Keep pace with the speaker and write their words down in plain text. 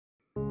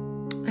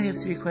I have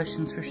 3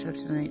 questions for Chef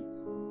tonight.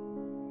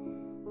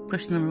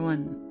 Question number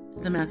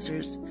 1, the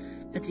Masters.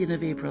 At the end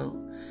of April,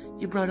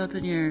 you brought up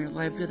in your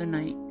live the other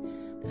night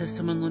that if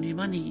someone loaned you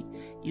money,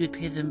 you would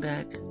pay them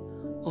back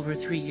over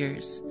 3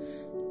 years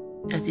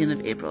at the end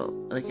of April,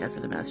 like after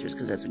the Masters,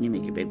 because that's when you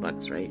make your big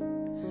bucks, right?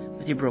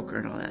 With your broker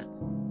and all that.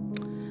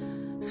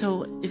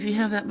 So if you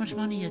have that much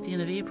money at the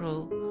end of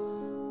April,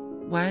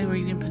 why were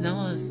you in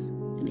Pinellas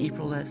in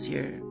April last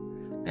year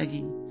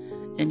begging?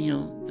 And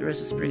the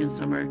rest of spring and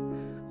summer,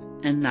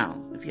 and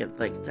now, if you have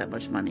like that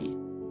much money.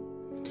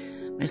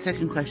 My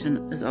second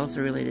question is also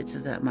related to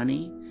that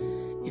money.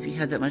 If you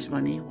had that much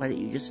money, why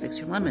didn't you just fix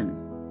your lemon?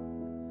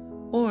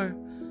 Or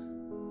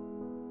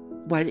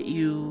why didn't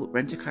you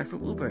rent a car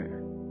from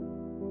Uber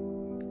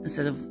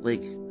instead of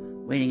like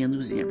waiting and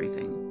losing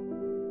everything?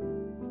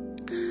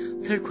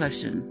 Third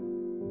question,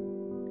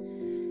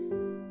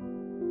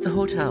 the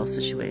hotel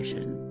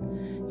situation.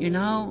 You're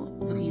now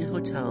looking at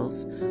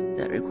hotels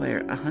that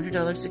require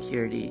 $100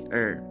 security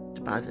or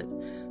deposit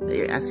that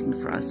you're asking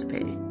for us to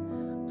pay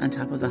on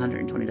top of the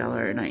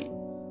 $120 a night.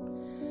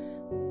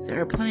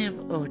 There are plenty of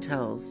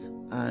hotels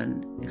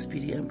on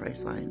Expedia and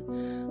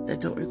Priceline that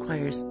don't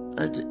require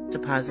a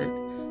deposit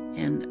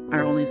and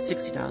are only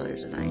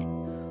 $60 a night.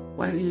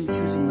 Why are you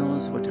choosing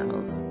those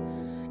hotels?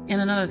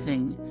 And another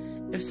thing,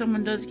 if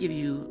someone does give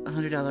you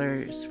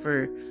 $100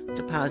 for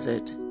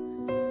deposit,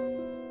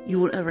 you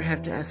won't ever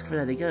have to ask for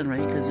that again,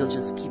 right? Because you'll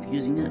just keep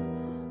using it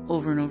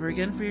over and over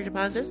again for your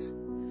deposits?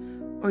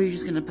 Or are you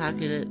just going to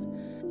pocket it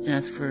and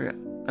ask for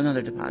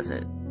another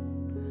deposit?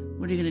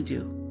 What are you going to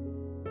do?